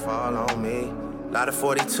 it's gonna fall on me. Lot of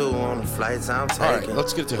 42 on the flights I'm taking. All right,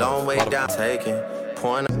 let's get to it. Long way down, taking.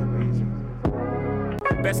 Point.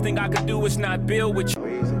 Best thing I could do is not build with you.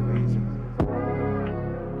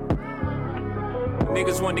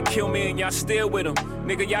 Niggas want to kill me and y'all still with them.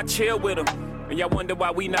 Nigga, y'all chill with them. And y'all wonder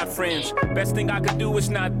why we not friends. Best thing I could do is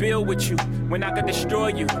not build with you. When I could destroy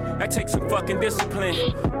you, that takes some fucking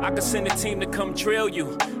discipline. I could send a team to come drill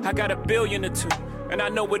you. I got $1 billion or $2, and I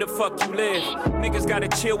know where the fuck you live. Niggas gotta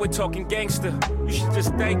chill with talking gangster. You should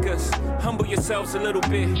just thank us. Humble yourselves a little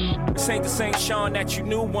bit. This ain't the same Sean that you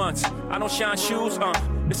knew once. I don't shine shoes,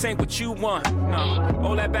 this ain't what you want. No,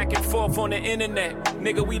 all that back and forth on the internet.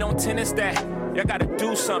 Nigga, we don't tennis that. Y'all gotta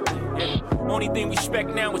do something. Yeah. Only thing we respect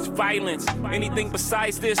now is violence. Anything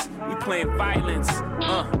besides this, we playing violence.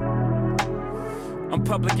 I'm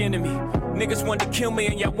public enemy. Niggas want to kill me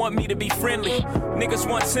and y'all want me to be friendly. Niggas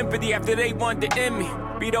want sympathy after they want to end me.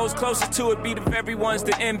 Be those closest to it, be the very ones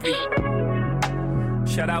to envy.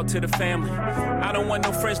 Shout out to the family. I don't want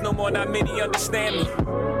no friends no more, not many understand me.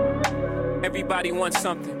 Everybody wants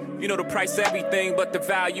something. You know the price of everything, but the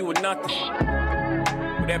value of nothing.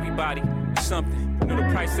 With everybody, something. You know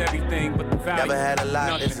the price of everything, but the value. Never had a lot,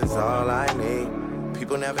 nothing. this is all I need.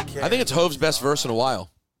 People never care. I think it's Hove's best verse in a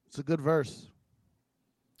while. It's a good verse.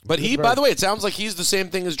 But by the way, it sounds like he's the same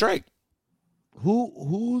thing as Drake.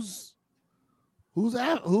 Who's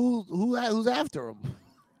after him?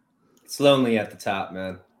 It's lonely at the top,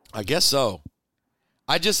 man. I guess so.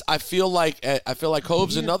 I feel like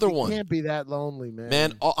Hove's another He one. can't be that lonely, man.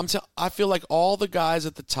 Man, I feel like all the guys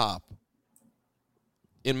at the top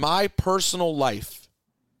in my personal life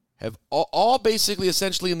have all basically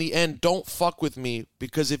essentially in the end don't fuck with me,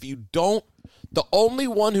 because if you don't, the only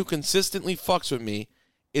one who consistently fucks with me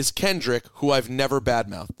is Kendrick, who I've never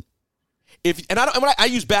badmouthed. I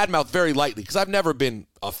use badmouth very lightly because I've never been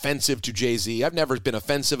offensive to Jay-Z. I've never been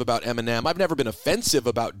offensive about Eminem. I've never been offensive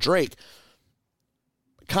about Drake.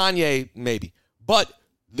 Kanye, maybe. But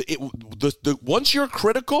the once you're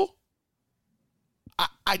critical,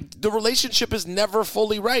 the relationship is never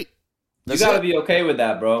fully right. You got to be okay with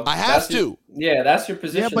that, bro. I have to. That's your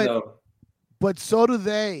position, though. But so do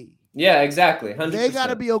they. Yeah, exactly. 100%. They got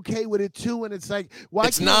to be okay with it too. And it's like, why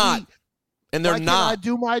it's not. And they're why not. Can't I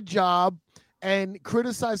do my job and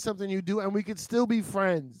criticize something you do, and we could still be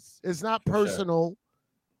friends? It's not personal.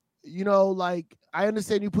 Sure. You know, like, I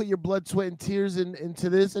understand you put your blood, sweat, and tears into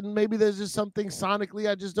this, and maybe there's just something sonically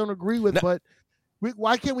I just don't agree with, but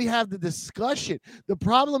why can't we have the discussion? The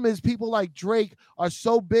problem is people like Drake are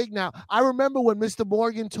so big now. I remember when Mr.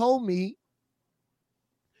 Morgan told me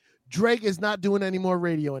Drake is not doing any more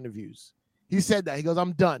radio interviews. He said that. He goes,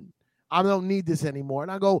 I'm done. I don't need this anymore.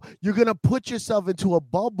 And I go, you're gonna put yourself into a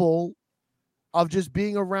bubble of just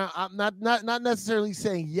being around. I'm not necessarily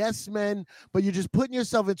saying yes men, but you're just putting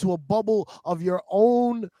yourself into a bubble of your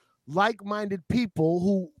own like-minded people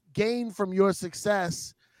who gain from your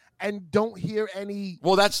success and don't hear any.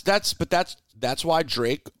 Well, that's why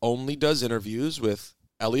Drake only does interviews with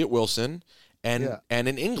Elliott Wilson and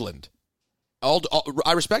in England.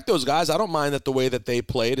 I respect those guys. I don't mind that the way that they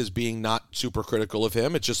play it is being not super critical of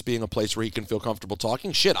him. It's just being a place where he can feel comfortable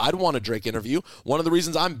talking. Shit, I'd want a Drake interview. One of the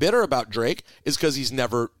reasons I'm bitter about Drake is because he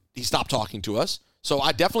stopped talking to us. So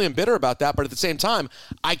I definitely am bitter about that. But at the same time,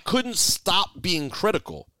 I couldn't stop being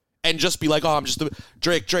critical and just be like, oh, I'm just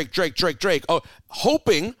Drake. Oh,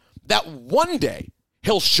 hoping that one day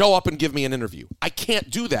he'll show up and give me an interview. I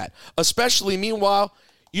can't do that. Especially meanwhile,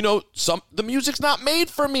 you know, the music's not made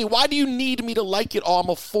for me. Why do you need me to like it all? I'm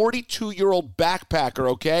a 42-year-old backpacker,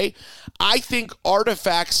 okay? I think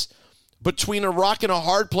Artifacts Between a Rock and a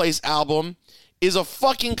Hard Place album is a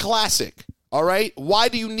fucking classic, all right? Why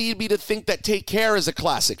do you need me to think that Take Care is a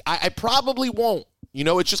classic? I probably won't. You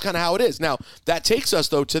know, it's just kind of how it is. Now, that takes us,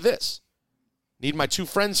 though, to this. Need my two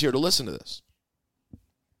friends here to listen to this.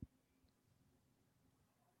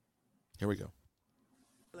 Here we go.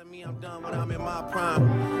 I'm done when I'm in my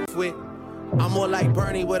prime. I'm more like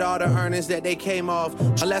Bernie with all the earnings that they came off.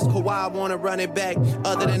 Unless Kawhi want to run it back.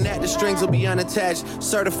 Other than that, the strings will be unattached.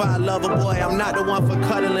 Certified lover boy, I'm not the one for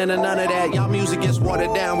cuddling or none of that. Y'all music gets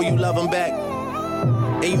watered down when you love them back.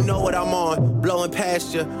 And you know what I'm on, blowing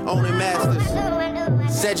past you, owning masters.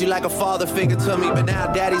 Said you like a father figure to me, but now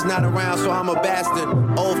daddy's not around, so I'm a bastard.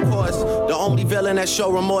 Oh, of course, the only villain that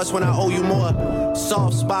show remorse when I owe you more.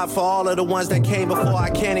 Soft spot for all of the ones that came before,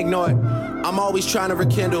 I can't ignore it. I'm always trying to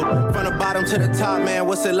rekindle. From the bottom to the top, man,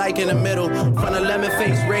 what's it like in the middle? From the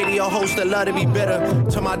lemon-faced radio host that love to be bitter,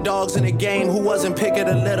 to my dogs in the game who wasn't picking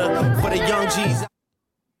the litter. For the young G's.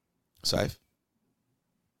 Saif?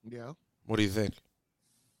 Yeah. What do you think?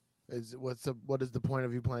 What is the point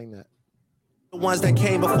of you playing that? The ones that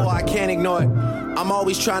came before, I can't ignore it. I'm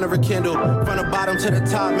always trying to rekindle. From the bottom to the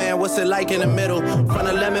top, man, what's it like in the middle? From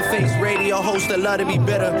the lemon-faced radio host that love to be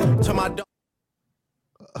bitter, to my dog.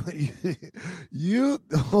 You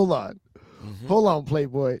hold on. Mm-hmm. Hold on,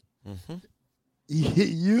 Playboy. Mm-hmm.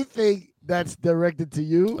 You think that's directed to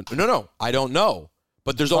you? No, I don't know.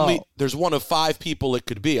 But there's one of 5 people it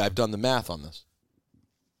could be. I've done the math on this.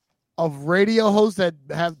 Of radio hosts that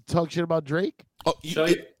have talk shit about Drake? Oh, show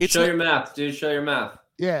your math, dude. Show your math.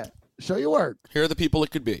 Yeah, show your work. Here are the people it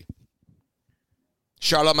could be.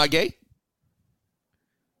 Charlamagne.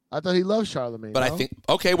 I thought he loved Charlamagne. But I think,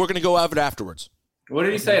 okay, we're going to go over it afterwards. What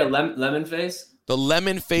did he say, a lemon face? The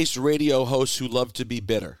lemon-faced radio hosts who love to be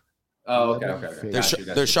bitter. Oh, okay.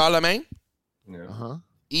 There's Charlamagne. Yeah. Uh-huh.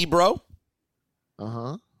 Ebro.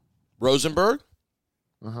 Uh-huh. Rosenberg.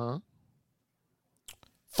 Uh-huh.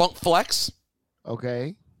 Funk Flex.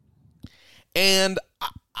 Okay. And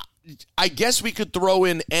I guess we could throw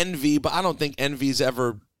in Envy, but I don't think Envy's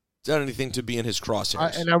ever done anything to be in his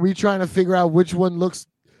crosshairs. And are we trying to figure out which one's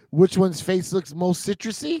face looks most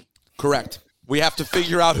citrusy? Correct. We have to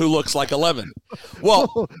figure out who looks like a lemon.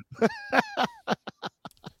 Well,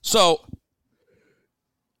 so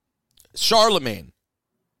Charlamagne,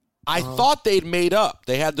 I thought they'd made up.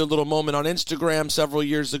 They had their little moment on Instagram several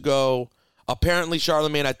years ago. Apparently,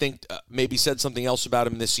 Charlamagne, I think, maybe said something else about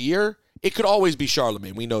him this year. It could always be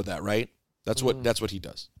Charlamagne. We know that, right? That's what he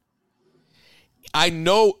does. I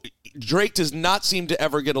know Drake does not seem to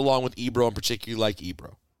ever get along with Ebro, and particularly like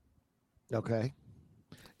Ebro. Okay.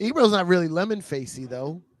 Ebro's not really lemon-facey,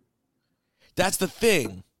 though. That's the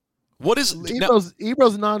thing. What is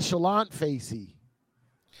Ebro's nonchalant-facey.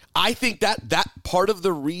 I think that part of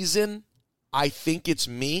the reason I think it's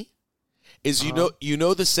me is you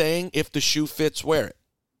know the saying, if the shoe fits, wear it.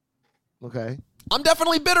 Okay. I'm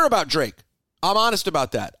definitely bitter about Drake. I'm honest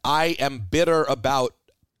about that. I am bitter about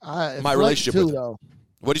my relationship with him. Though.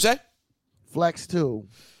 What'd you say? Flex 2.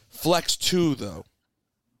 Flex 2, though.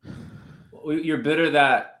 You're bitter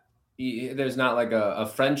that there's not like a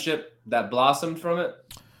friendship that blossomed from it?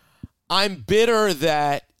 I'm bitter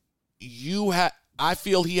that I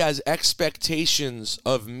feel he has expectations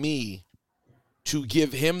of me to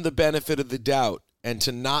give him the benefit of the doubt and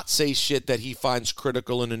to not say shit that he finds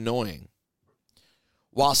critical and annoying.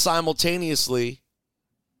 While simultaneously,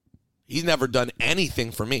 he's never done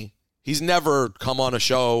anything for me. He's never come on a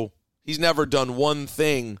show. He's never done one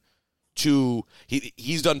thing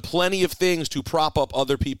he's done plenty of things to prop up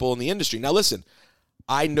other people in the industry. Now listen,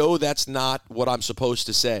 I know that's not what I'm supposed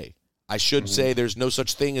to say. I should say there's no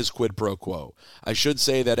such thing as quid pro quo. I should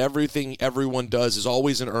say that everything everyone does is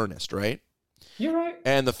always in earnest, right? You're right.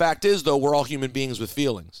 And the fact is, though, we're all human beings with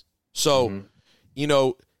feelings. So, you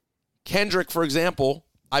know, Kendrick, for example,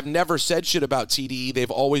 I've never said shit about TDE. They've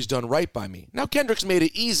always done right by me. Now, Kendrick's made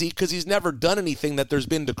it easy because he's never done anything that there's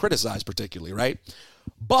been to criticize particularly, right?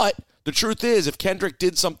 But the truth is, if Kendrick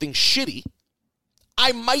did something shitty,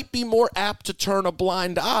 I might be more apt to turn a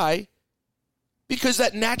blind eye because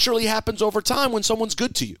that naturally happens over time when someone's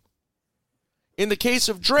good to you. In the case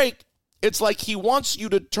of Drake, it's like he wants you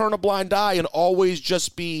to turn a blind eye and always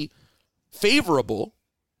just be favorable,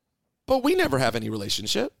 but we never have any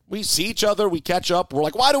relationship. We see each other, we catch up, we're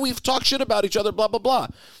like, why do we talk shit about each other, blah, blah, blah.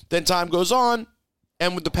 Then time goes on,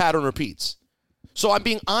 and the pattern repeats. So I'm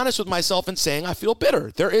being honest with myself and saying I feel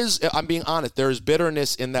bitter. I'm being honest, there is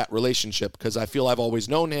bitterness in that relationship because I feel I've always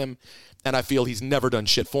known him, and I feel he's never done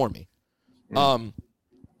shit for me.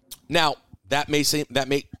 Now,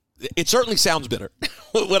 it certainly sounds bitter.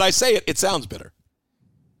 When I say it, it sounds bitter.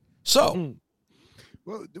 So.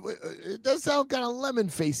 Well, it does sound kind of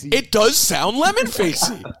lemon-facey. It does sound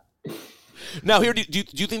lemon-facey. Now, here, do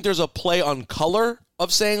you think there's a play on color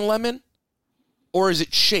of saying lemon? Or is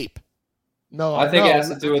it shape? No, I think it has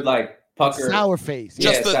to do with, like, pucker. Sour face.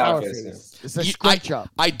 Just the sour face. Yeah. It's a scrunch up.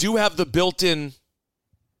 I do have the built-in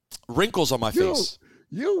wrinkles on my face.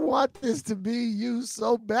 You want this to be you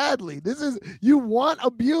so badly. You want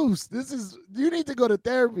abuse. You need to go to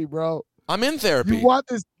therapy, bro. I'm in therapy.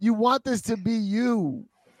 You want this to be you.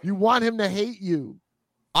 You want him to hate you.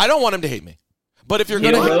 I don't want him to hate me. But if you're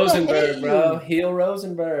Heel gonna Rosenberg, bro. Heel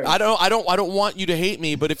Rosenberg. I don't want you to hate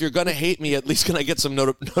me, but if you're gonna hate me, at least can I get some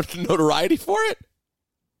notoriety for it?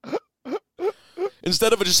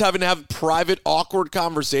 Instead of just having to have private, awkward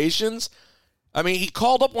conversations. I mean, he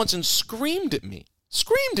called up once and screamed at me.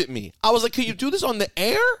 I was like, "Can you do this on the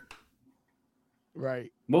air?" Right.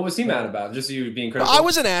 What was he mad about? Just you being critical? I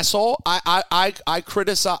was an asshole. I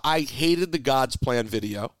criticized. I hated the God's Plan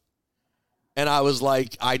video, and I was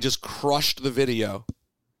like, I just crushed the video,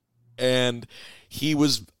 and he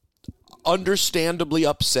was understandably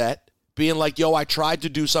upset, being like, "Yo, I tried to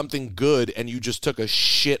do something good, and you just took a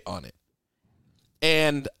shit on it."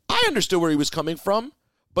 And I understood where he was coming from.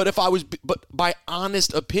 But my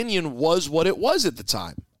honest opinion was what it was at the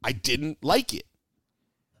time. I didn't like it.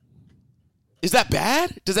 Is that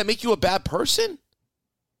bad? Does that make you a bad person?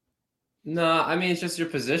 No, I mean, it's just your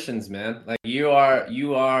positions, man. Like you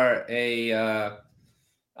are a,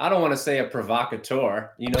 I don't want to say a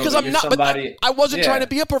provocateur, because I'm not, somebody, but I wasn't trying to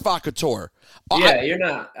be a provocateur. Yeah, you're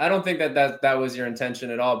not. I don't think that was your intention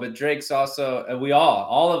at all. But Drake's also,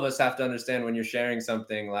 all of us have to understand when you're sharing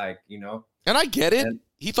something like, And I get it.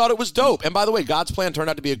 He thought it was dope. And by the way, God's Plan turned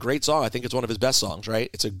out to be a great song. I think it's one of his best songs, right?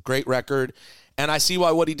 It's a great record. And I see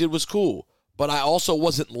why what he did was cool. But I also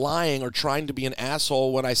wasn't lying or trying to be an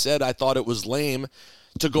asshole when I said I thought it was lame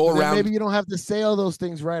to go around. Maybe you don't have to say all those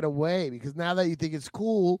things right away, because now that you think it's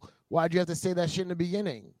cool, why'd you have to say that shit in the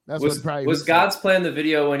beginning? That's what probably was God's Plan the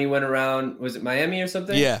video when he went around, was it Miami or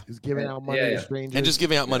something? Yeah. He's giving out money to strangers. And just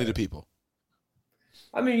giving out money to people.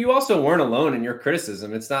 I mean, you also weren't alone in your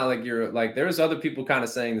criticism. It's not like you're like, there's other people kind of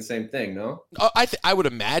saying the same thing, no? I would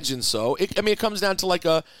imagine so. It comes down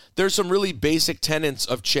to there's some really basic tenets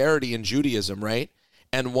of charity in Judaism, right?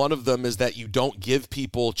 And one of them is that you don't give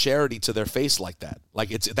people charity to their face like that. Like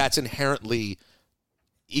that's inherently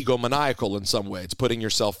egomaniacal in some way. It's putting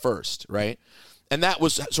yourself first, right? And that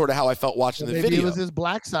was sort of how I felt watching the video. It was his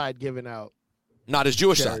black side giving out. Not his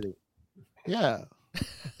Jewish charity. side. Yeah.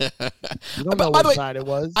 You don't know what side it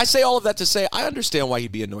was. I say all of that to say I understand why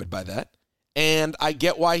he'd be annoyed by that. And I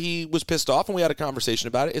get why he was pissed off, and we had a conversation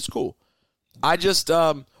about it. It's cool. I just,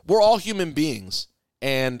 we're all human beings.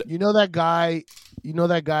 And you know that guy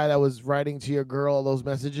that was writing to your girl all those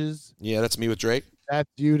messages? Yeah, that's me with Drake. That's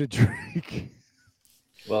you to Drake.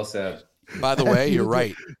 Well said. By the way, you're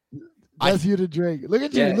right. That's you to Drake. Look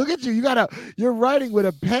at you. Yeah. Look at you. You're writing with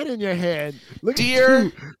a pen in your hand. Look Dear at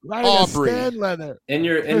you writing Aubrey. a stand letter. In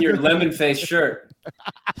your lemon face shirt.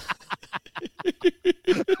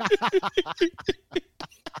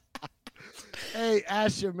 Hey,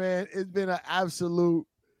 Asher, man, it's been an absolute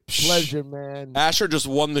pleasure, man. Asher just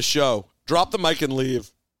won the show. Drop the mic and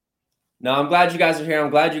leave. No, I'm glad you guys are here.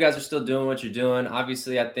 I'm glad you guys are still doing what you're doing.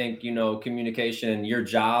 Obviously, I think, communication, your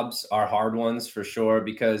jobs are hard ones for sure,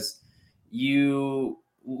 because I'm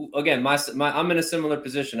in a similar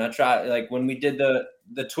position. I try, like when we did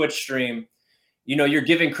the Twitch stream, you're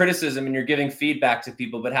giving criticism and you're giving feedback to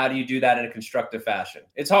people, but how do you do that in a constructive fashion?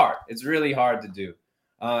 It's hard. It's really hard to do.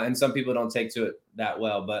 And some people don't take to it that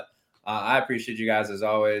well, but I appreciate you guys as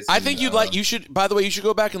always. I think you should, by the way, you should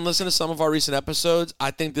go back and listen to some of our recent episodes.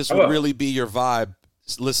 I think this would really be your vibe,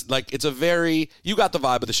 listen, like it's a very, you got the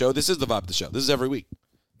vibe of the show. This is the vibe of the show. This is every week.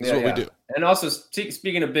 This is what we do. And also,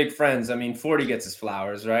 speaking of big friends, I mean, 40 gets his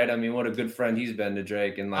flowers, right? I mean, what a good friend he's been to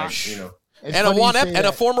Drake, and like, you know, and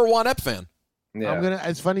a former Juan Ep fan. Yeah.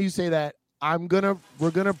 It's funny you say that. We're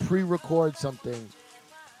gonna pre-record something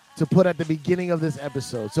to put at the beginning of this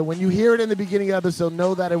episode. So when you hear it in the beginning of the episode,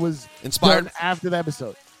 know that it was inspired done after the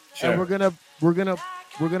episode. Sure. And we're gonna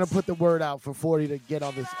put the word out for 40 to get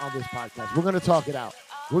on this podcast. We're gonna talk it out.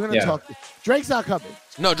 We're gonna talk. Drake's not coming.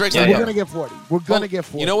 No, Drake's not. We're gonna get 40. We're gonna get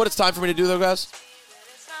 40. You know what it's time for me to do though, guys?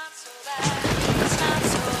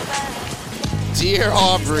 Dear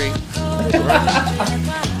Aubrey.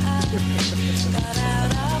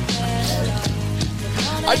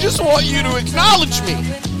 I just want you to acknowledge me.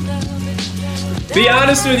 Be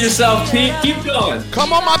honest with yourself, Pete. Keep going.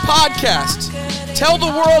 Come on my podcast. Tell the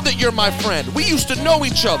world that you're my friend. We used to know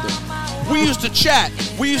each other. We used to chat.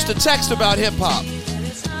 We used to text about hip hop.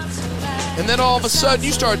 And then all of a sudden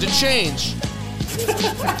you started to change.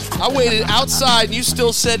 I waited outside and you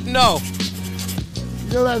still said no.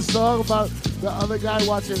 You know that song about the other guy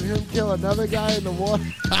watching him kill another guy in the water?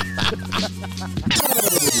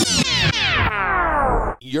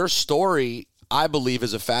 Your story, I believe,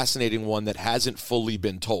 is a fascinating one that hasn't fully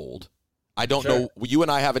been told. I don't know. You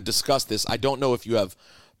and I haven't discussed this. I don't know if you have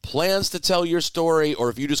plans to tell your story or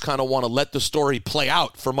if you just kind of want to let the story play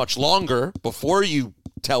out for much longer before you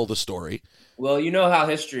tell the story. Well, you know how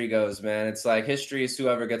history goes, man. It's like history is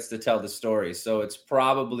whoever gets to tell the story. So it's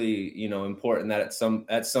probably, you know, important that at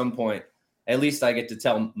some point, at least I get to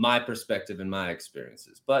tell my perspective and my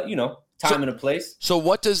experiences. But, you know, time and a place. So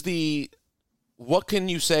what can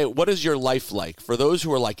you say? What is your life like? For those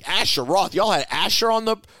who are like, Asher Roth, y'all had Asher on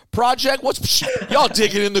the project? Y'all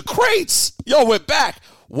digging in the crates. Y'all went back.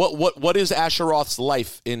 What is Asher Roth's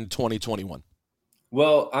life in 2021?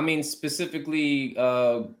 Well, I mean, specifically,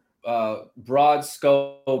 broad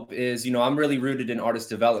scope is, you know, I'm really rooted in artist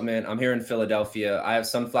development. I'm here in Philadelphia. I have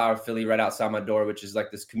Sunflower Philly right outside my door, which is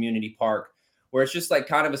like this community park where it's just like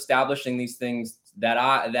kind of establishing these things that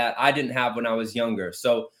I didn't have when I was younger.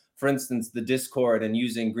 So, for instance, the Discord and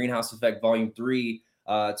using Greenhouse Effect Volume 3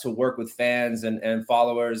 to work with fans and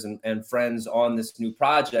followers and friends on this new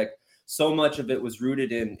project. So much of it was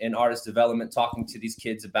rooted in artist development, talking to these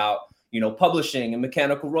kids about, you know, publishing and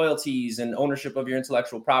mechanical royalties and ownership of your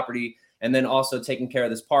intellectual property. And then also taking care of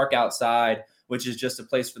this park outside, which is just a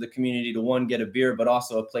place for the community to, one, get a beer, but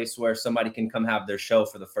also a place where somebody can come have their show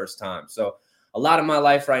for the first time. So a lot of my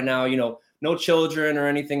life right now, you know, no children or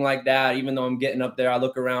anything like that. Even though I'm getting up there, I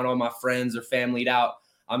look around, all my friends are familyed out.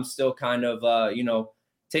 I'm still kind of, you know,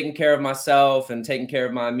 taking care of myself and taking care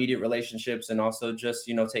of my immediate relationships and also just,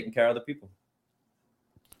 you know, taking care of the people.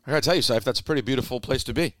 I gotta tell you, Saif, that's a pretty beautiful place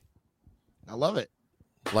to be. I love it.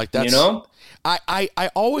 Like that's, you know, I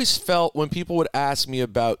always felt when people would ask me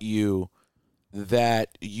about you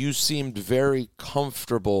that you seemed very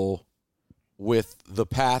comfortable with the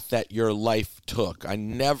path that your life took. I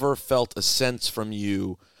never felt a sense from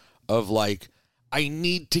you of like, I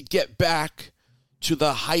need to get back to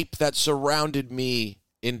the hype that surrounded me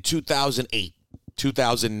in 2008,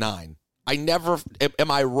 2009. I never,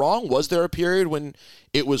 am I wrong? Was there a period when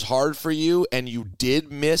it was hard for you and you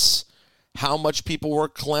did miss how much people were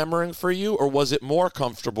clamoring for you, or was it more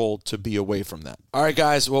comfortable to be away from that? All right,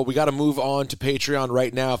 guys, well, we got to move on to Patreon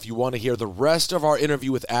right now. If you want to hear the rest of our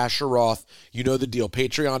interview with Asher Roth, you know the deal.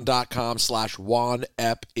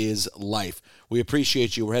 Patreon.com/JuanEpIsLife. We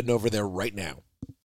appreciate you. We're heading over there right now.